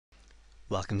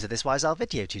Welcome to this Wise Owl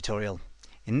video tutorial.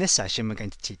 In this session we're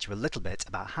going to teach you a little bit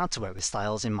about how to work with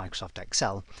styles in Microsoft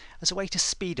Excel as a way to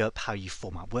speed up how you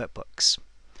format workbooks.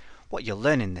 What you'll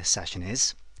learn in this session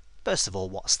is, first of all,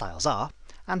 what styles are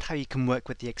and how you can work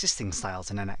with the existing styles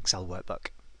in an Excel workbook.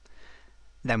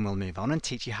 Then we'll move on and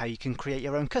teach you how you can create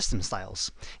your own custom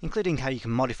styles, including how you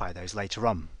can modify those later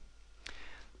on.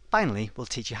 Finally, we'll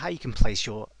teach you how you can place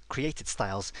your created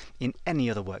styles in any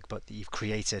other workbook that you've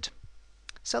created.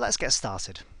 So let's get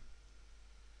started.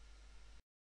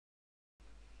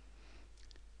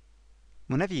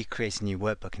 Whenever you create a new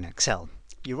workbook in Excel,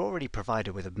 you're already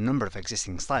provided with a number of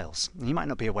existing styles. You might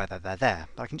not be aware that they're there,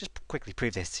 but I can just quickly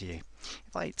prove this to you.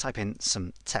 If I type in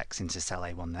some text into cell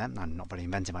A1 there, I'm not very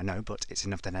inventive I know, but it's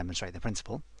enough to demonstrate the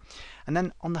principle. And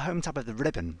then on the Home tab of the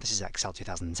ribbon, this is Excel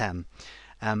 2010,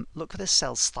 look for the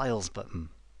Cell Styles button.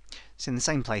 It's in the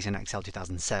same place in Excel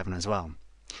 2007 as well.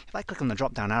 If I click on the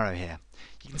drop-down arrow here,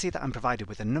 you can see that I'm provided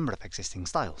with a number of existing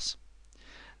styles.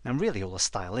 Now really all a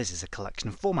style is a collection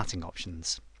of formatting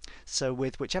options. So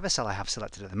with whichever cell I have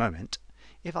selected at the moment,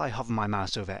 if I hover my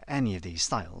mouse over any of these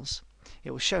styles,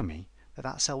 it will show me that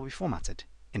that cell will be formatted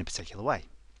in a particular way.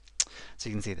 So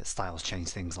you can see that styles change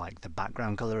things like the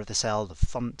background colour of the cell, the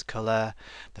font colour,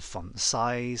 the font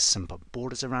size, some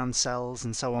borders around cells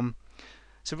and so on.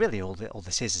 So really all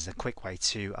this is a quick way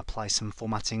to apply some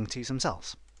formatting to some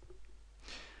cells.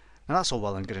 Now that's all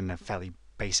well and good in a fairly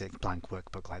basic blank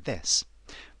workbook like this,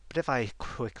 but if I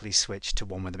quickly switch to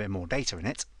one with a bit more data in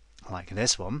it, like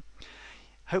this one,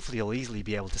 hopefully you'll easily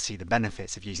be able to see the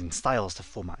benefits of using styles to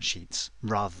format sheets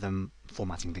rather than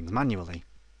formatting things manually.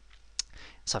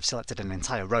 So I've selected an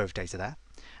entire row of data there,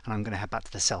 and I'm going to head back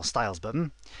to the Cell Styles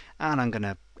button, and I'm going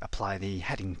to apply the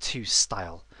heading to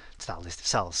style to that list of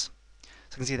cells.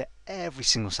 So I can see that every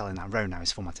single cell in that row now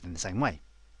is formatted in the same way.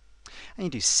 And you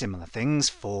do similar things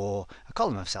for a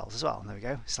column of cells as well. There we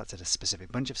go, selected a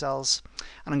specific bunch of cells,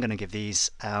 and I'm going to give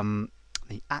these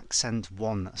the Accent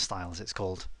 1 style, as it's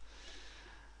called.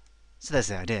 So there's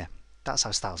the idea. That's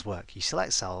how styles work. You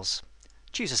select cells,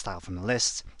 choose a style from the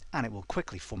list, and it will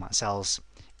quickly format cells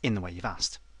in the way you've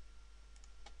asked.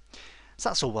 So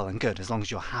that's all well and good as long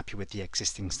as you're happy with the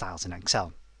existing styles in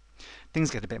Excel. Things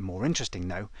get a bit more interesting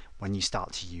though when you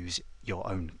start to use your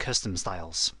own custom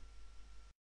styles.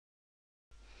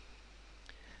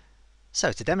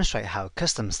 So to demonstrate how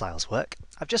custom styles work,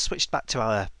 I've just switched back to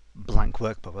our blank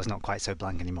workbook. It's not quite so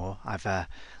blank anymore. I've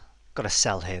got a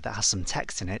cell here that has some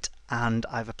text in it, and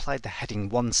I've applied the heading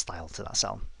 1 style to that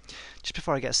cell. Just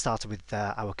before I get started with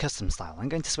our custom style, I'm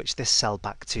going to switch this cell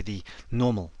back to the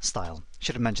normal style.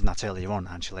 Should have mentioned that earlier on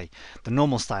actually. The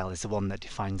normal style is the one that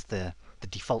defines the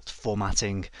default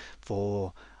formatting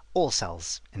for all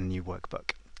cells in a new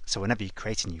workbook. So whenever you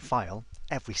create a new file,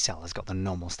 every cell has got the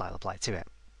normal style applied to it.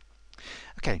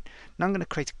 Okay, now I'm going to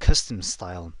create a custom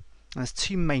style. And there's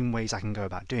two main ways I can go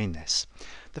about doing this.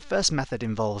 The first method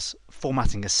involves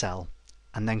formatting a cell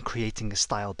and then creating a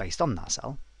style based on that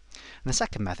cell. And the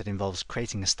second method involves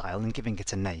creating a style and giving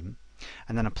it a name,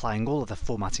 and then applying all of the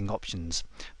formatting options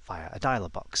via a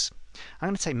dialog box. I'm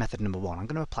going to take method number 1. I'm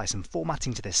going to apply some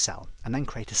formatting to this cell and then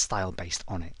create a style based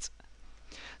on it.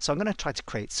 So I'm going to try to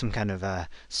create some kind of a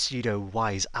pseudo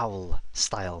wise owl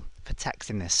style for text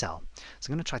in this cell. So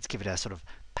I'm going to try to give it a sort of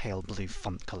pale blue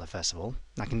font colour first of all.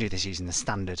 I can do this using the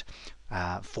standard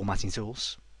formatting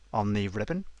tools on the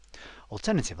ribbon.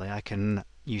 Alternatively, I can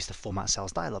use the Format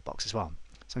Cells dialog box as well.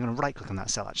 So I'm going to right click on that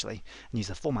cell actually and use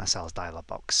the Format Cells dialog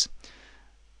box.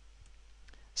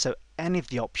 So any of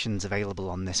the options available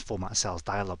on this Format Cells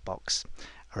dialog box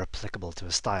are applicable to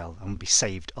a style and will be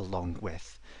saved along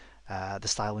with the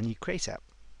style when you create it.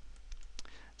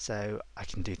 So I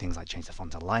can do things like change the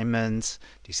font alignment,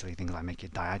 do silly things like make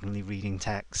it diagonally reading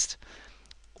text.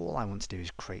 All I want to do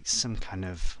is create some kind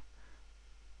of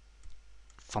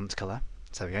font colour.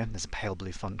 So there we go, there's a pale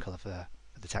blue font colour for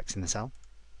the text in the cell.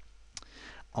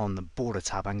 On the border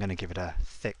tab I'm going to give it a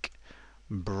thick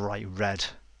bright red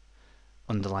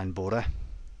underlined border.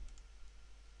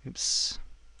 Oops,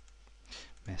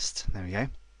 missed, there we go.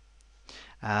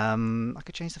 I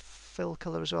could change the fill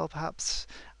colour as well perhaps.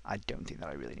 I don't think that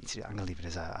I really need to do it. I'm going to leave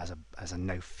it as a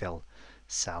no fill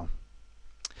cell.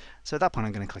 So at that point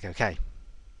I'm going to click OK. And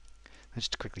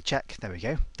just to quickly check, there we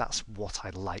go, that's what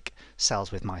I'd like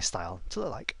cells with my style to look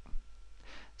like.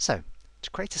 So to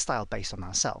create a style based on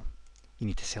that cell, you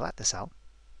need to select the cell,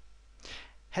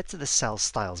 head to the Cell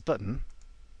Styles button,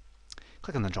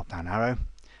 click on the drop down arrow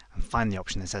and find the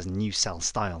option that says New Cell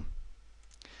Style.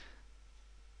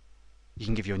 You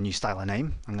can give your new style a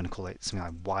name. I'm going to call it something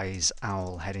like Wise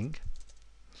Owl Heading.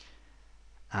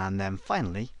 And then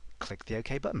finally, click the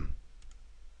OK button.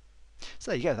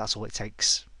 So there you go, that's all it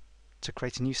takes to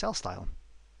create a new cell style.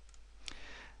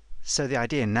 So the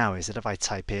idea now is that if I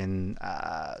type in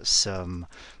some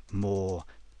more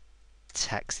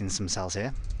text in some cells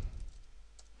here,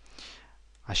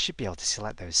 I should be able to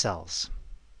select those cells.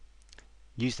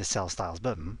 Use the Cell Styles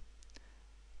button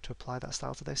to apply that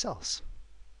style to those cells.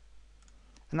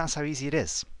 And that's how easy it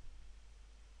is.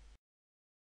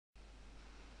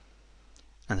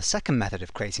 And the second method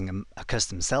of creating a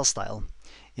custom cell style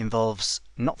involves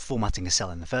not formatting a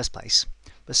cell in the first place,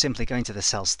 but simply going to the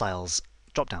Cell Styles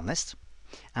drop-down list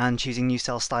and choosing New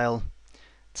Cell Style,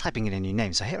 typing in a new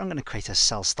name. So here I'm going to create a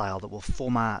cell style that will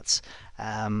format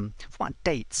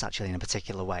dates actually in a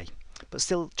particular way, but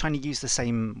still trying to use the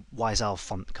same Wise Owl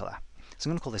font colour. So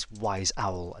I'm going to call this Wise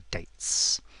Owl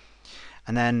Dates.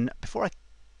 And then before I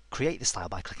create the style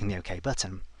by clicking the OK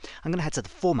button, I'm going to head to the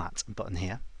Format button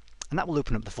here, and that will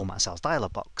open up the Format Cells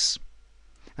dialog box.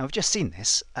 Now we've just seen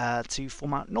this to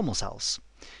format normal cells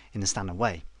in the standard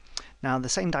way. Now the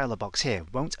same dialog box here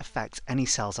won't affect any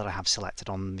cells that I have selected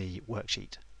on the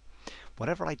worksheet.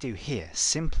 Whatever I do here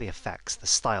simply affects the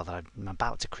style that I'm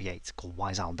about to create, called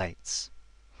Wise Owl Dates.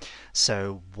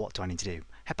 So what do I need to do?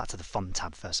 Head back to the Font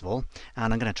tab first of all,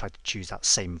 and I'm going to try to choose that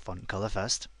same font colour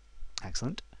first.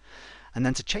 Excellent. And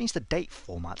then to change the date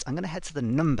format, I'm going to head to the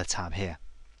Number tab here.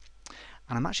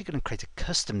 And I'm actually going to create a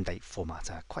custom date format,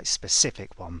 a quite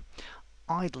specific one.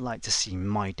 I'd like to see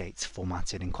my dates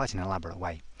formatted in quite an elaborate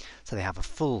way. So they have a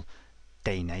full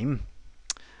day name,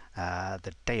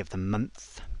 the day of the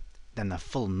month, then the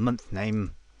full month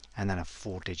name, and then a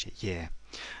 4-digit year.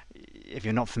 If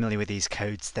you're not familiar with these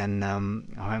codes, then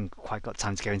I haven't quite got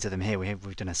time to go into them here.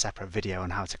 We've done a separate video on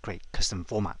how to create custom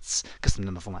formats, custom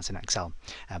number formats in Excel,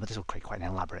 but this will create quite an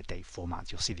elaborate date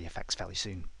format. You'll see the effects fairly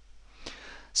soon.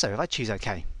 So if I choose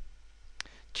OK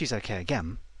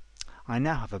again, I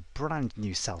now have a brand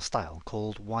new cell style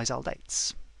called Wise Owl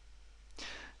Dates.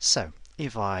 So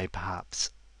if I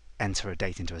perhaps enter a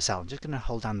date into a cell, I'm just going to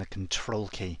hold down the Control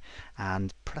key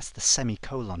and press the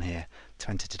semicolon here to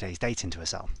enter today's date into a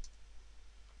cell.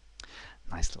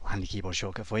 Nice little handy keyboard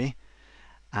shortcut for you.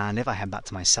 And if I head back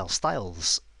to my Cell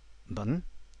Styles button,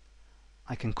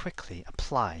 I can quickly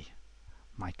apply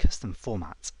my custom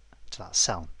format to that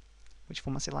cell, which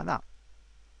formats it like that.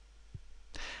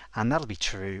 And that'll be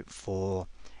true for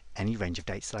any range of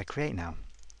dates that I create now.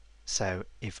 So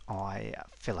if I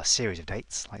fill a series of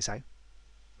dates, like so,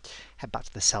 head back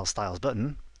to the Cell Styles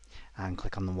button and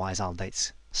click on the Wise Owl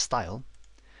Dates style,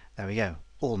 there we go,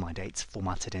 all my dates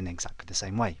formatted in exactly the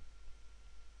same way.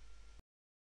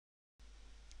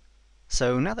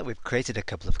 So now that we've created a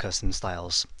couple of custom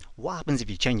styles, what happens if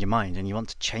you change your mind and you want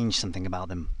to change something about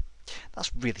them?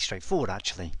 That's really straightforward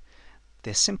actually.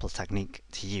 The simple technique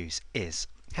to use is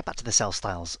head back to the Cell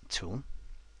Styles tool,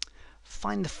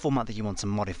 find the format that you want to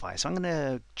modify. So I'm going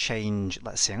to change,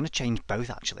 let's see, I'm going to change both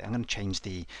actually. I'm going to change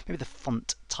maybe the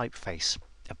font typeface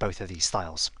of both of these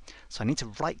styles. So I need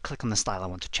to right click on the style I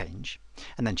want to change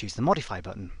and then choose the Modify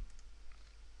button.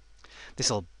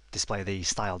 This will display the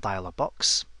style dialog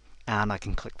box, and I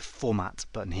can click the Format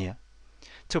button here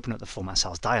to open up the Format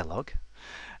Cells dialog,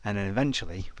 and then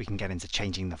eventually we can get into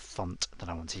changing the font that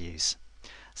I want to use.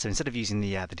 So instead of using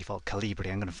the default Calibri,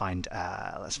 I'm going to find,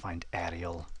 let's find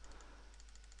Arial.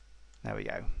 There we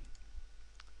go. In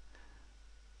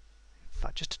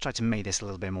fact, just to try to make this a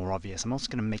little bit more obvious, I'm also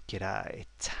going to make it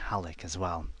italic as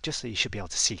well, just so you should be able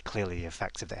to see clearly the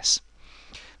effects of this.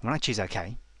 And when I choose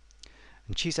OK,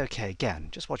 and choose OK again,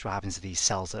 just watch what happens to these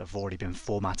cells that have already been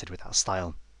formatted with that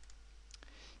style.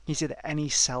 You see that any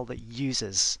cell that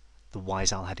uses the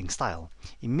Wise Owl heading style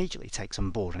immediately takes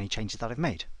on board any changes that I've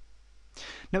made.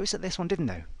 Notice that this one didn't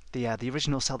though, the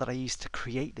original cell that I used to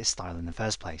create this style in the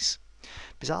first place.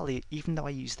 Bizarrely, even though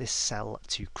I use this cell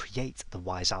to create the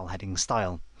Wise Owl heading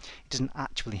style, it doesn't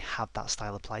actually have that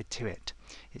style applied to it.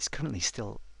 It's currently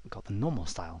still got the normal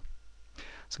style.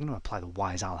 So I'm going to apply the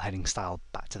Wise Owl heading style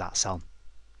back to that cell.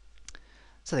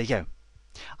 So there you go.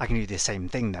 I can do the same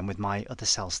thing then with my other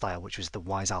cell style, which was the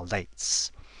Wise Owl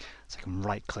Dates. So I can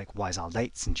right click Wise Owl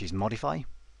Dates and choose Modify,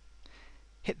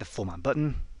 hit the Format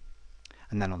button,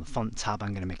 and then on the Font tab I'm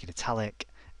going to make it italic,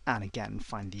 and again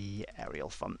find the Arial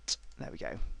font. There we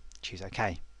go. Choose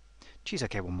OK. Choose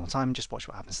OK one more time, just watch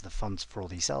what happens to the fonts for all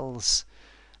these cells.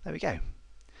 There we go.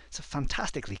 So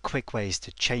fantastically quick ways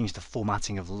to change the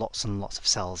formatting of lots and lots of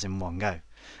cells in one go,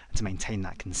 and to maintain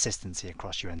that consistency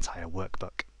across your entire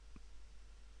workbook.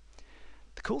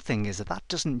 The cool thing is that that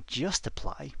doesn't just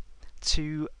apply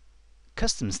to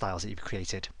custom styles that you've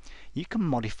created. You can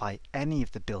modify any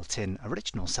of the built-in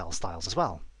original cell styles as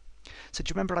well. So do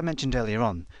you remember I mentioned earlier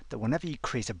on that whenever you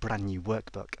create a brand new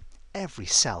workbook, every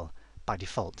cell by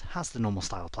default has the normal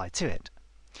style applied to it.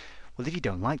 Well, if you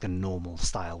don't like the normal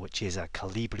style, which is a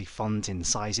Calibri font in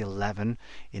size 11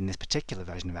 in this particular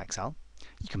version of Excel,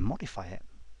 you can modify it.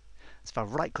 So if I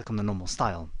right-click on the normal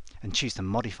style and choose to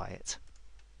modify it,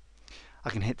 I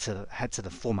can head to the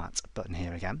Format button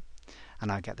here again,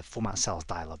 and I get the Format Cells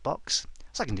dialog box.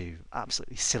 So I can do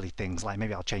absolutely silly things, like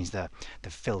maybe I'll change the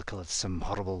fill colour to some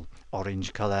horrible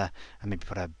orange colour, and maybe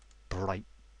put a bright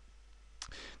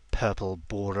purple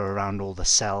border around all the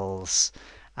cells,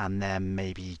 and then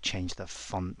maybe change the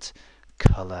font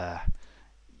colour.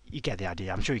 You get the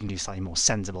idea. I'm sure you can do slightly more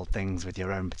sensible things with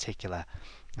your own particular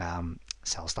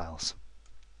cell styles.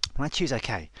 When I choose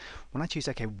OK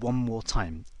one more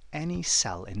time, any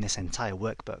cell in this entire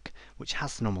workbook which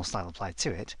has the normal style applied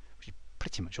to it, which is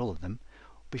pretty much all of them,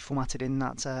 will be formatted in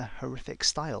that horrific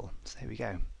style. So there we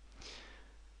go.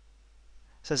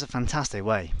 So it's a fantastic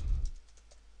way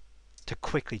to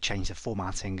quickly change the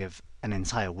formatting of an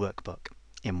entire workbook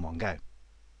in one go.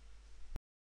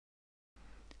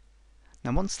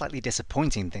 Now, one slightly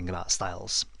disappointing thing about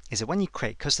styles is that when you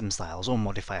create custom styles or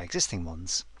modify existing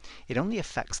ones, it only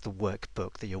affects the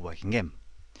workbook that you're working in.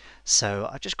 So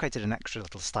I've just created an extra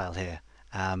little style here.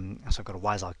 So I've got a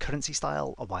YSL currency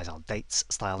style, a YSL dates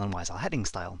style, and YSL heading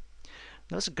style.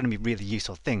 Those are going to be really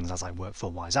useful things as I work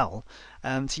for YSL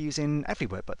to use in every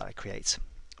workbook that I create.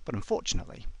 But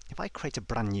unfortunately, if I create a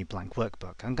brand new blank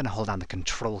workbook, I'm going to hold down the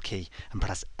Control key and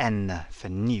press N for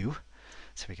new.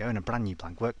 So we go in a brand new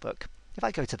blank workbook. If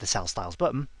I go to the Cell Styles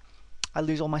button, I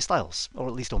lose all my styles, or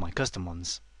at least all my custom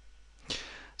ones.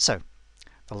 So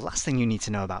the last thing you need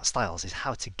to know about styles is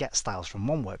how to get styles from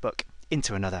one workbook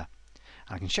into another.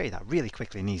 And I can show you that really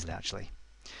quickly and easily actually.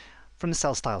 From the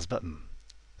Cell Styles button,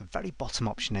 the very bottom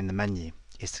option in the menu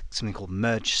is something called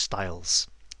Merge Styles.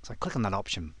 So I click on that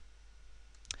option.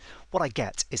 What I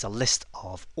get is a list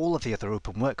of all of the other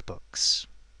open workbooks.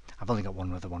 I've only got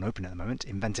one other one open at the moment,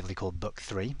 inventively called Book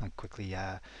 3. I'll quickly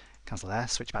cancel there,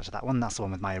 switch back to that one. That's the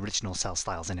one with my original cell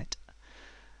styles in it.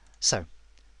 So,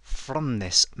 from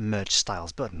this Merge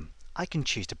Styles button, I can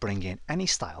choose to bring in any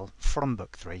style from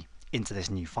Book 3 into this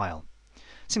new file,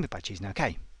 simply by choosing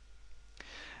OK.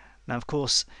 Now, of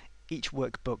course, each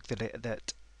workbook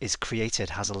that is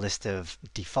created has a list of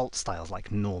default styles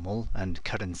like normal and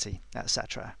currency,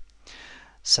 etc.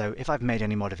 So if I've made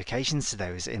any modifications to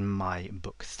those in my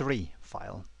Book 3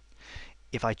 file,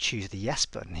 if I choose the Yes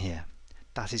button here,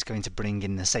 that is going to bring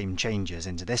in the same changes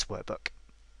into this workbook.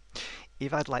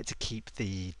 If I'd like to keep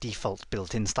the default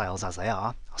built-in styles as they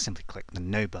are, I'll simply click the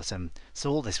No button.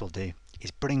 So all this will do is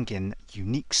bring in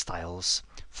unique styles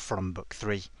from Book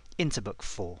 3 into Book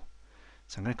 4.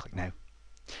 So I'm going to click No.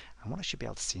 And what I should be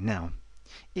able to see now,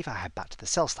 if I head back to the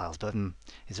Cell Styles button,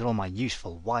 is that all my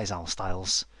useful YSL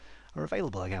styles are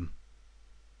available again.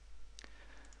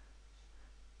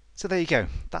 So there you go.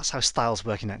 That's how styles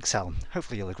work in Excel.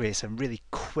 Hopefully you'll agree it's a really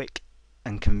quick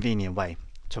and convenient way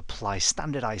to apply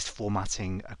standardized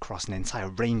formatting across an entire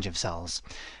range of cells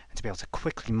and to be able to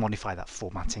quickly modify that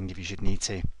formatting if you should need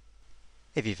to.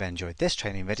 If you've enjoyed this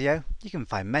training video, you can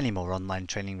find many more online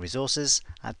training resources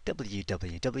at www.ysl.co.uk.